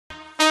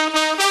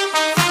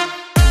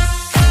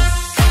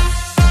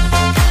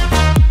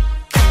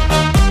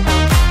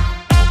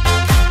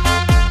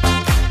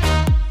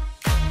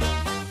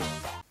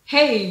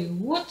Hey,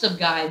 what's up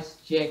guys,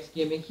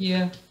 JxGaming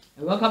here,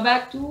 and welcome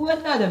back to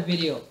another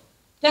video.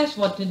 Thanks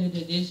for tuning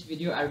into this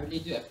video. I really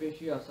do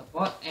appreciate your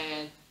support,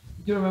 and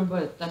do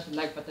remember to touch the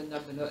like button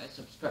down below and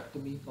subscribe to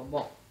me for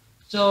more.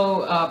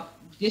 So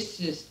this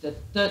is the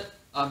third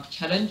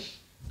challenge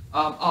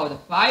out of the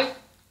 5,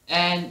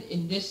 and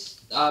in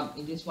this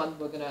one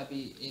we're gonna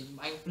be in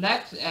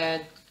Mineplex,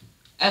 and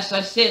as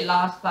I said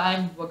last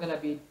time, we're gonna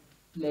be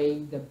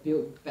playing the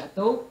build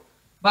battle.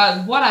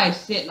 But what I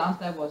said last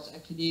time was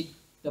actually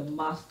the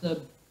master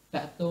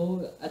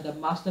battle, the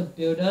master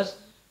builders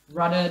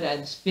rather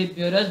than speed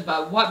builders.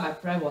 But what my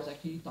friend was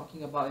actually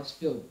talking about is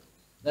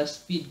the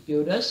speed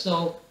builders.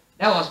 So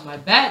that was my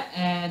bad.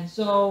 And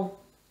so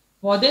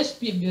for this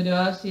speed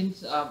builder,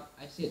 since I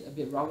said a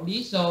bit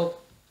wrongly, so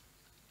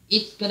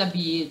it's gonna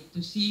be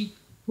to see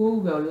who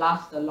will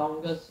last the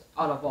longest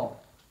out of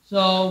all.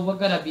 So we're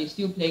gonna be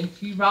still playing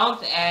 3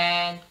 rounds,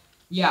 and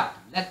yeah,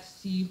 let's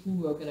see who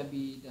we're gonna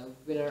be the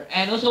winner.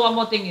 And also one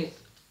more thing is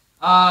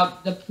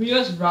the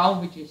previous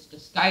round, which is the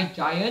Sky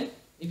Giant.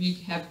 If you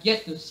have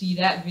yet to see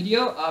that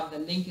video, the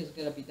link is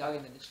gonna be down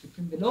in the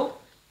description below.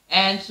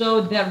 And so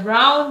that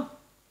round,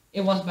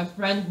 it was my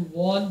friend who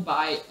won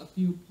by a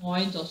few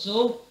points or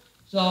so.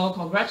 So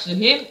congrats to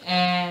him.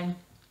 And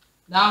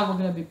now we're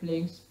gonna be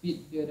playing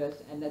speed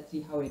builders, and let's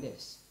see how it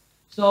is.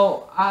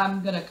 So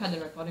I'm gonna cut the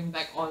recording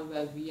back on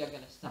where we are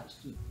gonna start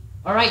soon.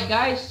 Alright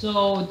guys,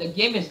 so the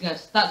game is gonna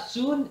start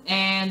soon,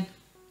 and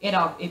 8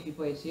 out of 8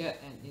 people is here,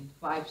 and in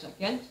 5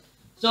 seconds.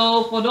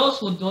 So for those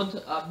who don't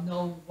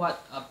know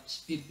what a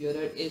speed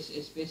builder is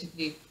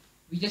basically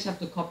we just have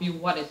to copy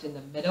what is in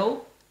the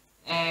middle,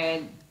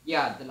 and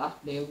yeah, the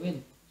last player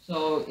win.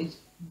 So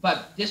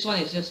but this one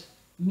is just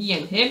me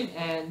and him,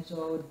 and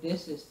so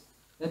this is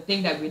the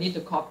thing that we need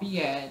to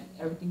copy, and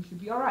everything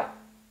should be alright.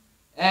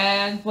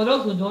 And for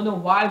those who don't know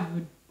why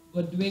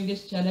we're doing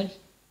this challenge,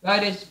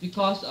 well, it's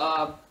because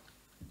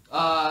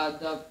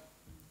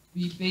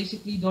we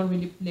basically don't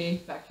really play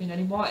faction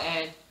anymore,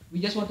 and we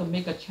just want to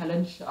make a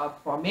challenge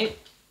from it,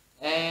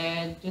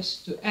 and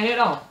just to end it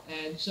off.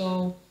 And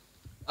so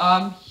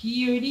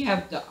he already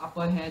have the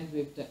upper hand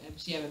with the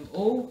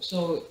mcmmo,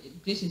 so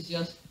this is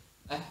just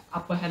an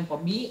upper hand for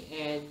me.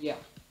 And yeah,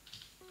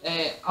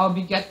 I'll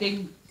be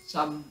getting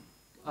some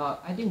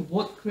I think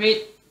vote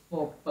crate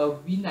for per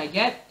win I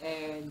get,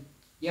 and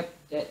yep,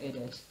 that it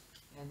is.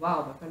 And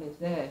wow, my friend is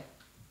there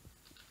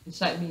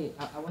beside me.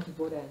 I want to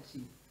go there and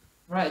see.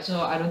 Alright,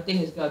 so I don't think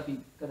he's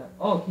gonna.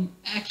 Oh, he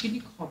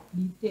actually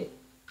completed.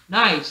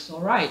 Nice.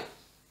 Alright,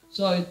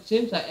 so it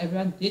seems like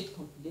everyone did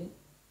complete.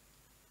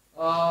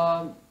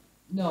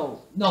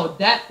 No,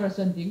 that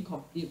person didn't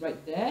complete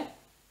right there,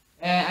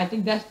 and I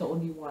think that's the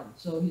only one.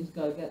 So he's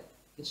gonna get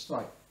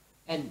destroyed.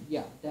 And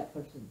yeah, that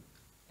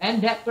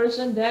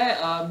person there,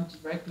 it's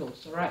very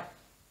close. Alright,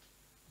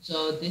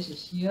 so this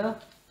is here.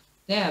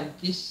 Damn,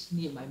 this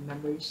need my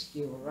memory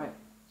skill. Alright,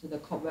 so the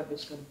cobweb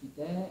is gonna be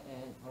there,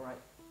 and alright.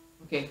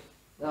 Okay,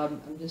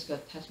 I'm just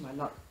gonna test my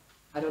luck.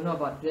 I don't know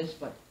about this,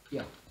 but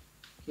yeah.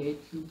 Okay,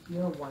 3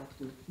 here, 1,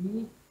 2,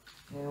 3,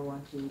 and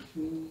 1, 2,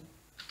 3,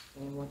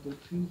 and 1, 2,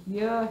 3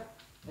 here.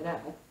 And I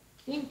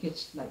think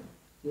it's like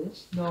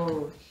this.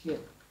 No shit,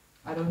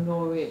 I don't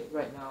know it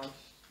right now.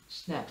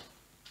 Snap.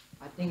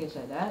 I think it's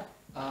like that.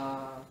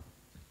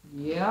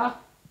 Yeah,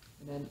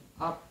 and then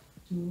up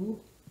 2,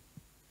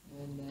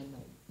 and then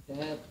like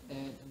that,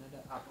 and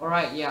another up.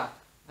 Alright, yeah,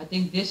 I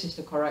think this is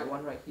the correct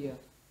one right here.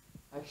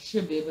 I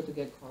should be able to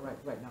get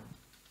correct right now.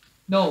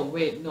 No,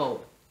 wait,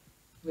 no.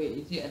 Wait,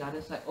 is it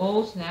another side?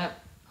 Oh snap,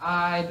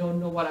 I don't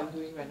know what I'm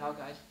doing right now,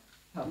 guys.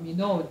 Help me.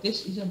 No,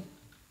 this isn't.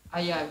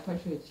 Yeah, I'm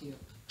quite sure it's here.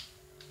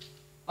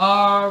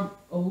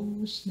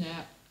 Oh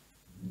snap.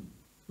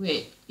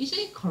 Wait, is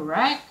it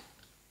correct?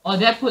 Oh,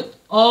 that put.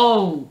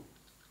 Oh,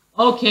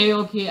 okay,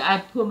 I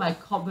put my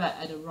cobweb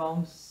at the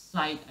wrong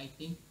side, I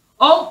think.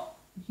 Oh,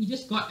 he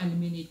just got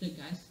eliminated,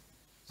 guys.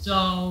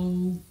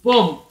 So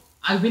boom,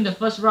 I win the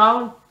first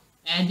round,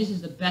 and this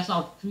is the best out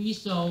of 3.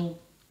 So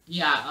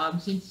yeah,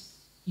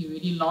 since he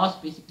already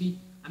lost, basically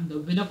I'm the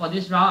winner for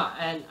this round,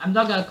 and I'm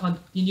not gonna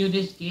continue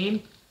this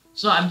game.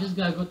 So I'm just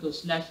gonna go to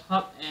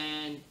 /hub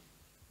and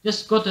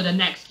just go to the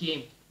next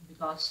game,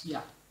 because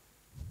yeah,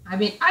 I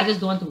mean, I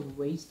just don't want to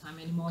waste time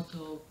anymore.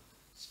 So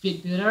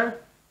speed builder.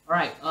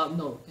 Alright,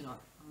 no,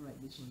 cannot.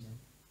 Alright, this one then.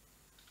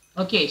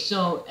 Okay,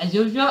 so as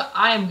usual,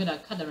 I am gonna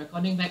cut the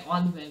recording back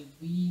on when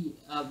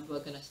we're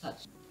gonna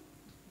start.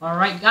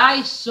 Alright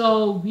guys,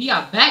 so we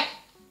are back,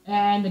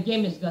 and the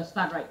game is gonna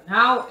start right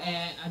now,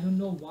 and I don't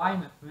know why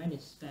my friend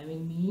is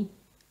spamming me.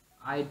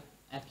 I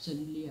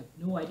absolutely have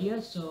no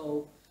idea.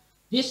 So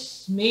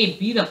this may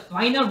be the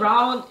final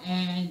round,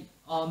 and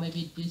or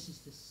maybe this is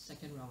the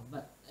second round,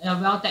 but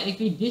well,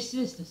 technically this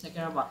is the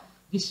second round, but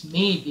this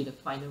may be the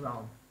final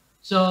round.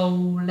 So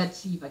let's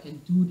see if I can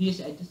do this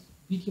and just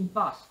beat him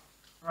fast.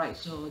 Alright,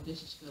 so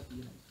this is gonna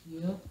be like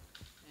here,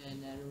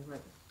 and then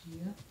right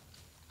here.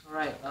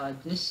 Alright,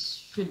 this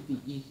should be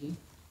easy.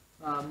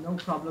 No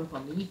problem for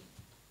me.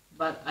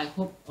 But I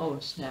hope. Oh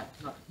snap,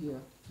 not here.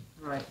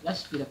 Alright,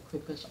 let's be the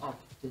quickest of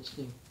this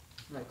thing.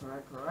 Right,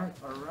 correct.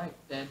 Alright,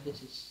 then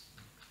this is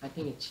I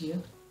think it's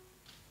here.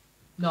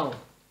 No.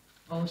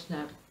 Oh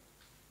snap.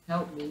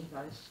 Help me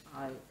guys.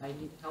 I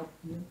need help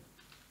here.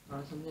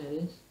 Something like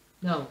this.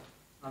 No.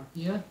 I'm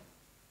here.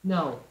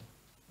 No.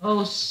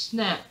 Oh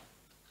snap.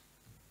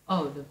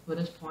 Oh, the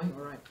furthest point.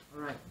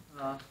 Alright.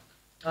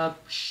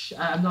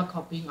 I'm not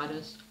copying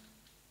others.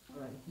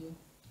 Alright, here.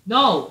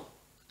 No!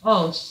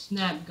 Oh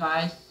snap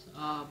guys.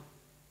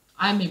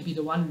 I may be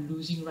the one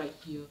losing right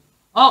here.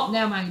 Oh,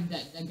 never mind.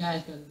 That guy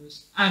is gonna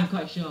lose. I'm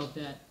quite sure of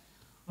that.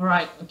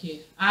 Alright,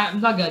 okay.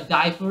 I'm not gonna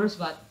die first,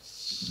 but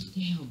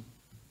damn.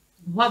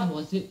 What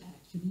was it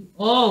actually?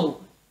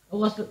 Oh! It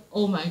was the,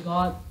 oh my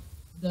god.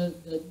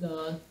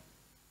 The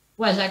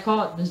what is that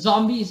called? The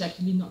zombie is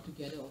actually not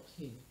together.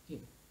 Okay.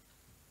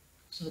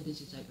 So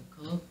this is like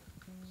a curve.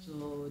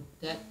 So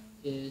that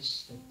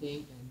is the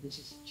thing, and this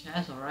is the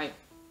chest, alright.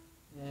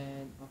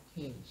 And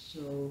okay,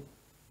 so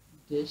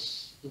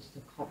this is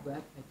the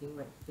cobweb, I think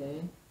right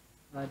there.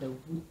 The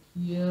wood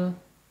here,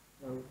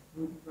 the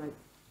wood right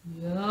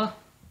here.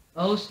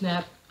 Oh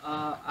snap!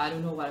 I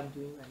don't know what I'm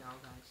doing right now,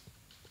 guys.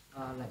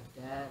 Like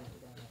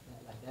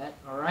that.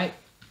 All right.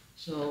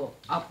 So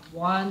up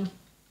one,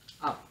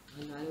 up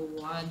another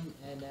one,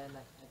 and then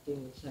like I think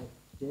it's like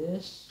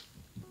this.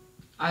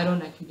 I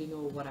don't actually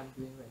know what I'm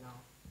doing right now.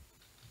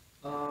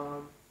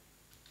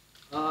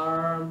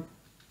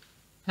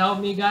 Help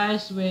me,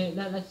 guys. Wait.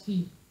 Let's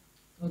see.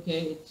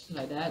 Okay, it's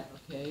like that.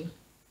 Okay.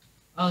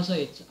 Oh, so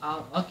it's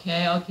out.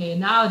 Okay.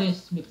 Now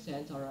this makes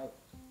sense. All right.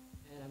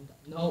 And I'm done.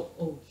 No.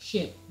 Oh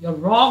shit. You're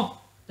wrong.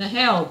 The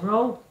hell,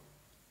 bro.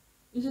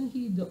 Isn't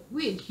he the?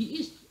 Wait. He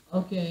is.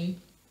 Okay.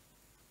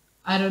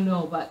 I don't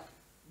know, but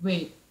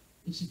wait.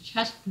 Is the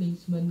chest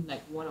placement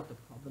like one of the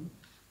problems?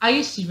 Are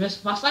you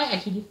serious? Must I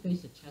actually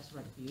face the chest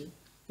right here?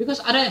 Because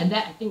other than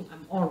that, I think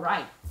I'm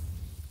alright.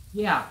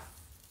 Yeah.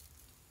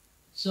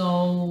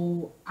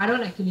 So I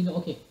don't actually know.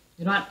 Okay.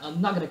 You know what? I'm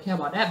not gonna care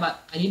about that, but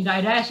I didn't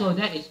die there, so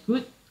that is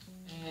good.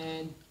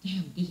 And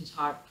damn, this is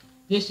hard.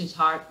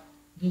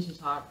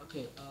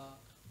 Okay,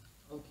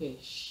 okay,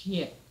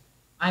 shit.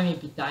 I may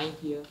be dying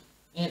here,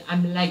 and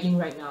I'm lagging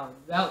right now.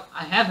 Well,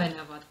 I have an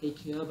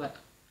advantage here, but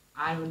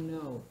I don't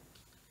know.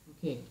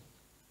 Okay,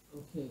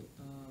 the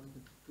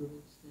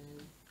brewing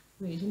stand.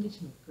 Wait, isn't this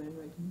my friend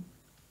right here?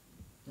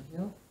 The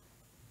hell?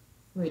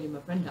 Wait, did my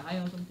friend die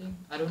or something?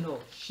 I don't know.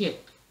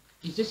 Shit.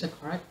 Is this a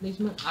correct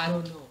placement? I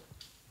don't know.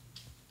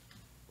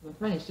 My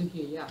friend is still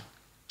here, yeah.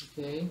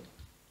 Okay.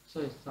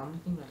 So it's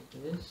something like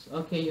this.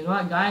 Okay, you know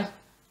what guys?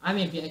 I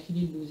may be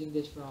actually losing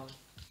this round.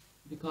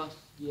 Because,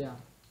 yeah.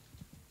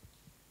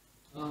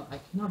 I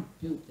cannot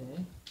build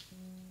there.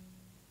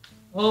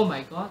 Oh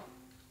my god.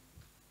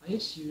 Are you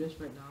serious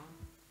right now?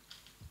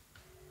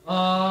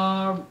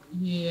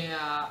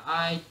 Yeah,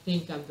 I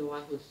think I'm the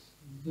one who's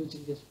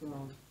losing this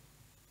round.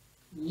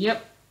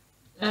 Yep.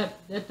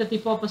 At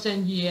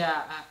 34%,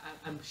 yeah,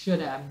 I'm sure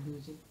that I'm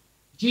losing.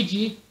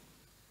 GG.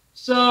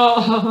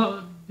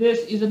 So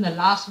this isn't the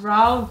last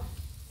round,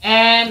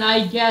 and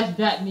I guess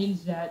that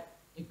means that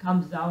it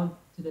comes down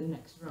to the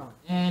next round.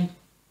 And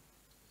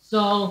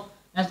so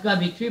that's gonna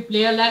be 3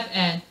 players left,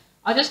 and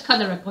I'll just cut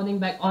the recording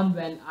back on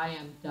when I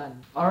am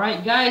done.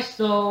 Alright guys,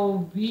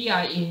 so we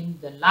are in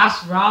the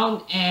last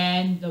round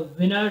and the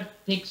winner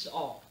takes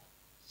all.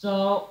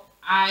 So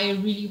I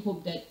really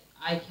hope that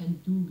I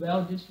can do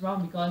well this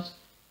round, because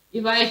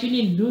if I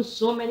actually lose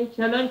so many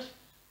challenges,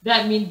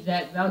 that means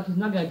that, well, he's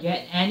not gonna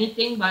get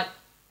anything, but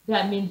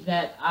that means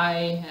that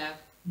I have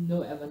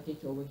no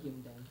advantage over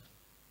him then.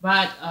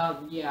 But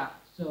yeah,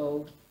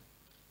 so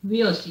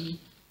we'll see.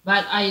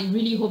 But I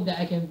really hope that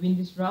I can win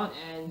this round,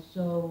 and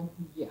so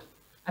yeah.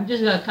 I'm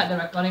just gonna cut the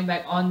recording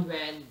back on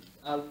when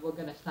we're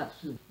gonna start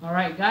soon.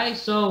 Alright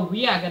guys, so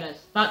we are gonna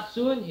start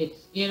soon.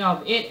 It's 8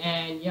 out of 8,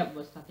 and yep,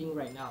 we're starting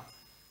right now.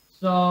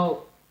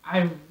 So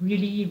I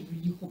really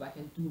hope I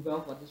can do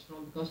well for this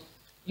round, because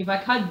if I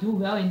can't do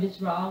well in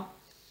this round,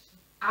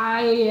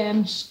 I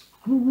am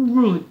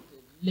screwed.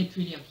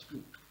 Literally, I'm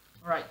screwed.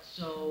 Alright,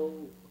 so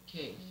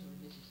okay, so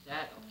this is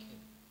that.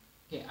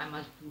 Okay, I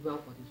must do well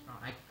for this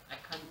round. I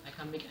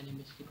can't make any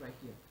mistake right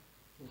here.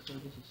 Okay, so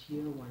this is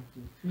here, 1,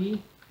 2,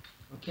 3.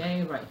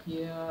 Okay, right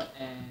here,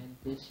 and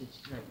this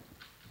is right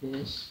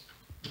this.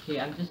 Okay,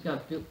 I'm just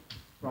gonna build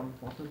from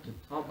bottom to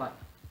top, but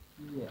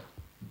yeah.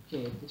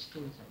 Okay, this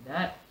thing is like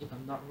that, if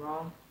I'm not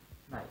wrong,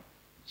 like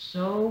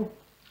so.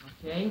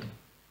 Okay,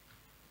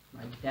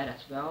 like that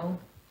as well.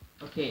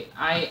 Okay,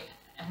 I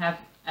have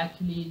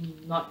actually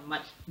not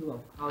much clue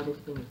of how this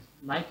thing is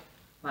like,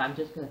 but I'm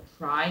just gonna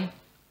try,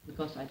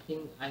 because I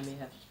think I may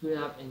have screwed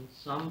up in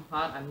some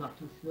part. I'm not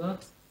too sure.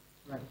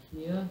 Right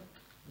here,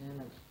 and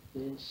like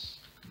this.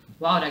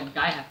 Wow, that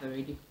guy has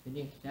already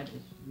finished. That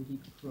is really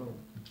pro.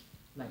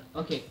 Like,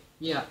 okay,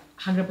 yeah,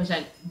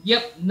 100%.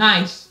 Yep,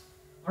 nice.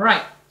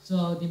 Alright,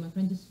 so did my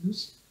friend just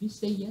lose? Please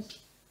say yes.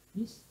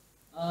 Please.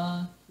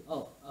 I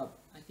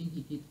think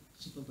he did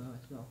super well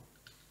as well.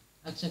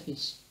 Except he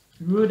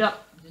screwed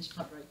up this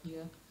part right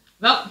here.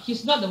 Well,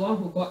 he's not the one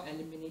who got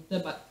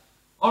eliminated, but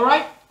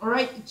alright,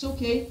 it's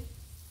okay.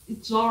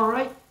 It's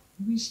alright.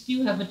 We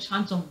still have a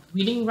chance of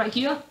winning right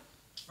here.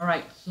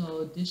 Alright,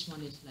 so this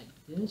one is like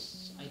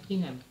this. I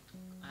think I'm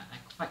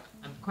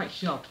quite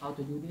sure of how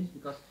to do this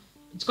because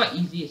it's quite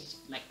easy. It's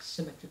like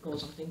symmetrical or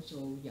something.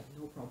 So yeah,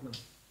 no problem.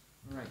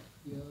 Alright,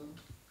 here.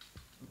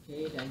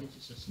 Okay, then this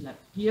is a slab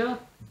here,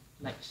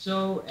 like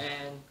so,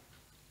 and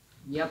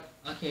yep.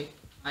 Okay,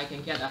 I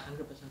can get 100%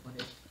 for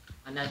this,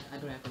 unless I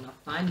don't have enough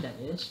time. That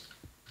is.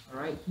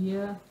 Alright,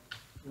 here,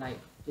 like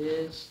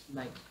this,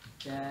 like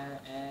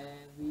that,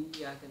 and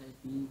we are gonna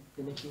be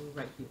finishing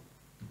right here.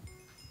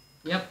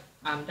 Yep,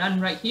 I'm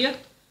done right here.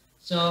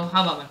 So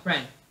how about my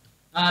friend?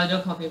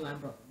 Don't copy mine,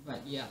 bro.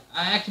 But yeah,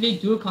 I actually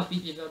do copy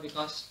people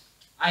because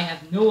I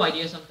have no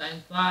idea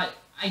sometimes. But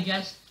I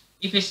guess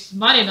if it's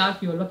smart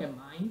enough, he'll look at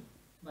mine.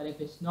 But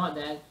if it's not,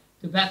 then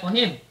too bad for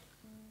him.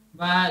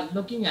 But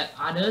looking at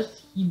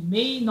others, he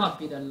may not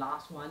be the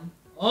last one.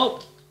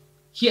 Oh,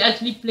 he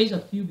actually placed a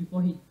few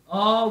before he.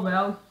 Oh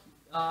well,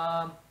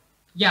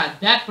 yeah,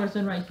 that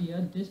person right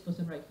here, this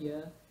person right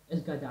here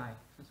is gonna die.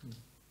 Trust me.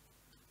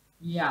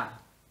 Yeah.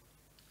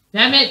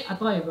 Damn it! I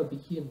thought it would be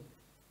him.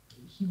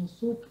 He was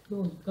so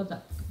close because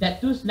that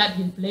two slab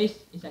he placed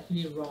is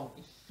actually wrong.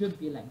 It should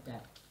be like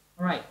that.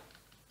 Alright.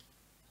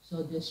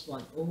 So this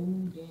one. Oh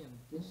damn,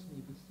 this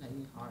may be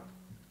slightly hard.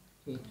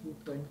 Okay, two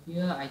front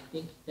here. I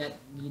think that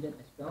needed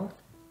as well.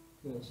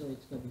 Okay, so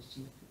it's gonna be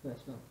symmetrical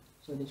as well.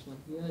 So this one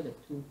here, the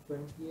two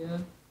front here,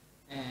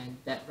 and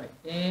that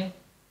right there.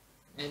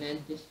 And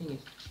then this thing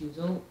is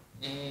chiseled,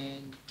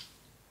 and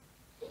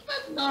if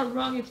I'm not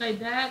wrong, it's like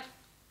that.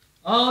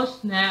 Oh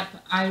snap,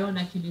 I don't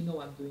actually know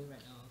what I'm doing right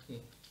now.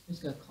 Okay,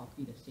 just gonna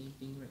copy the same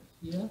thing right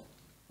here.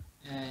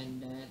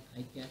 And then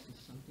I guess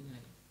it's something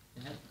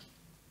like that.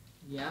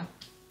 Yeah,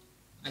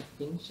 I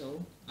think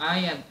so. I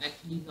am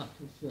actually not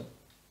too sure.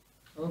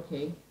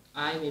 Okay,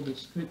 I may be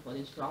screwed for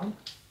this round.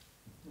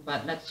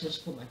 But let's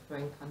just hope my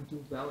friend can't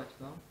do well as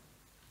well.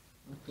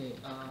 Okay,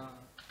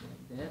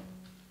 like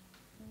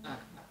that.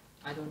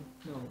 I don't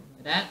know.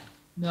 Like that?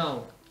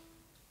 No.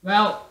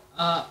 Well,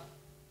 I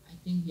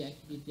think he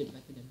actually did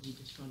better than me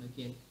this round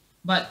again.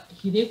 But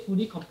he did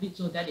fully complete,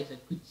 so that is a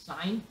good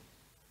sign.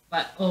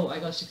 But oh, I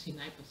got 69%.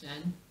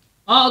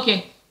 Oh,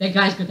 okay. That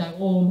guy's gonna die.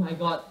 Oh my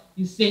god.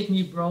 You saved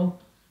me, bro.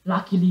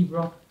 Luckily,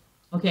 bro.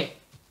 Okay.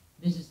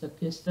 This is the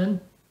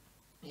piston.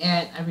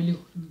 And I really...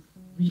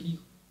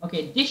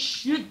 Okay, this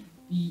should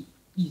be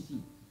easy.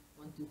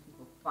 1, 2, 3,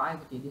 4, 5.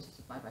 Okay, this is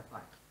a 5 by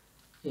 5.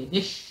 Okay,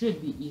 this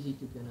should be easy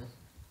to be honest.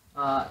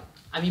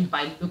 I mean,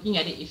 by looking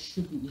at it, it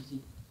should be easy.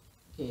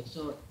 Okay,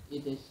 so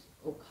it is.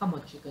 Oh, come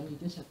on, chicken! You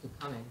just have to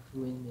come and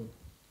ruin me.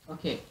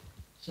 Okay,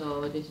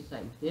 so this is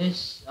like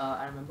this.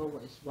 I remember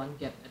what is one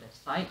gap at the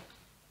side,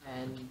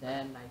 and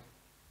then like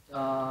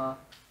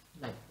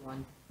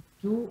 1,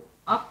 2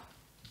 up,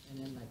 and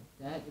then like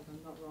that. If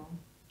I'm not wrong,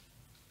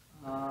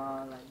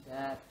 like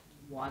that.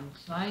 One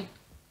side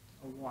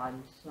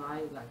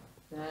like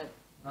that.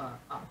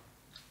 Up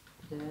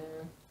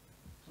there.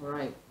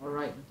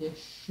 Alright. This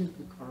should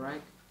be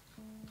correct.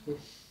 This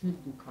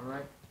should be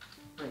correct.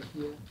 Right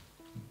here.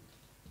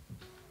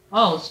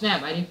 Oh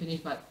snap! I didn't finish,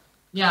 but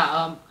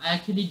yeah, I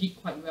actually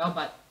did quite well,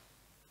 but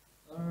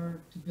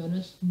to be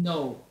honest,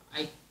 no.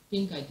 I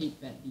think I did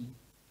badly.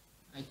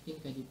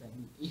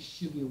 It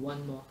should be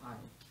one more high.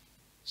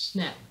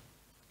 Snap.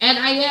 And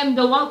I am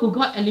the one who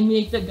got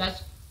eliminated,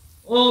 guys.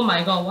 Oh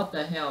my god, what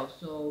the hell?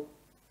 So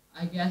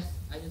I guess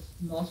I just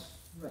lost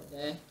right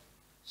there.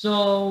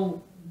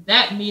 So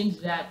that means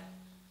that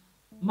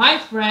my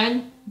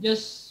friend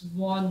just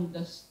won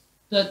the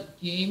third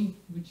game,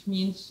 which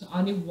means I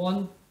only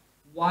won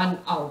 1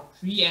 out of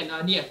 3, and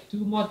I only have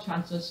 2 more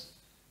chances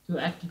to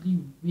actually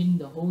win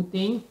the whole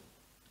thing.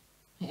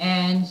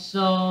 And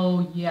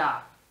so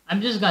yeah,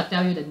 I'm just gonna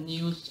tell you the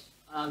news,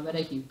 whether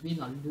he win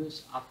or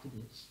lose after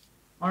this.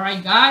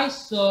 Alright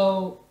guys,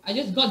 so I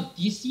just got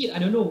DC'd. I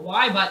don't know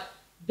why, but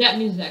that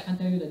means that I can't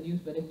tell you the news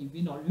whether he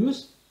win or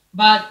lose.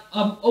 But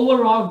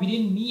overall,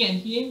 within me and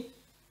him,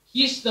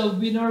 he's the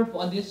winner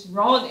for this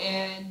round.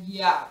 And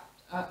yeah,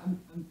 I'm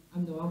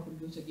the one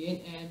who lose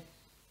again. And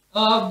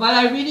but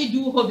I really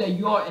do hope that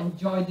you all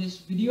enjoyed this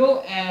video,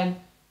 and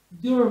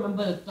do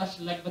remember to touch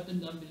the like button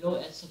down below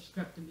and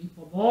subscribe to me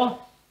for more.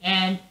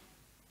 And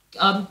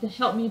to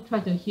help me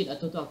try to hit a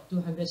total of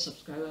 200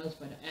 subscribers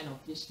by the end of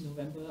this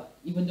November,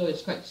 even though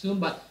it's quite soon,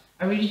 but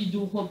I really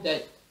do hope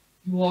that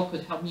you all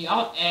could help me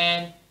out,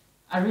 and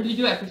I really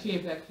do appreciate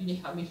if you actually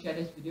help me share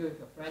this video with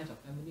your friends or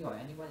family or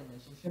anyone in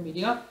the social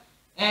media.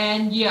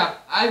 And yeah,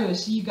 I will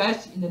see you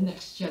guys in the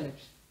next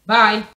challenge. Bye!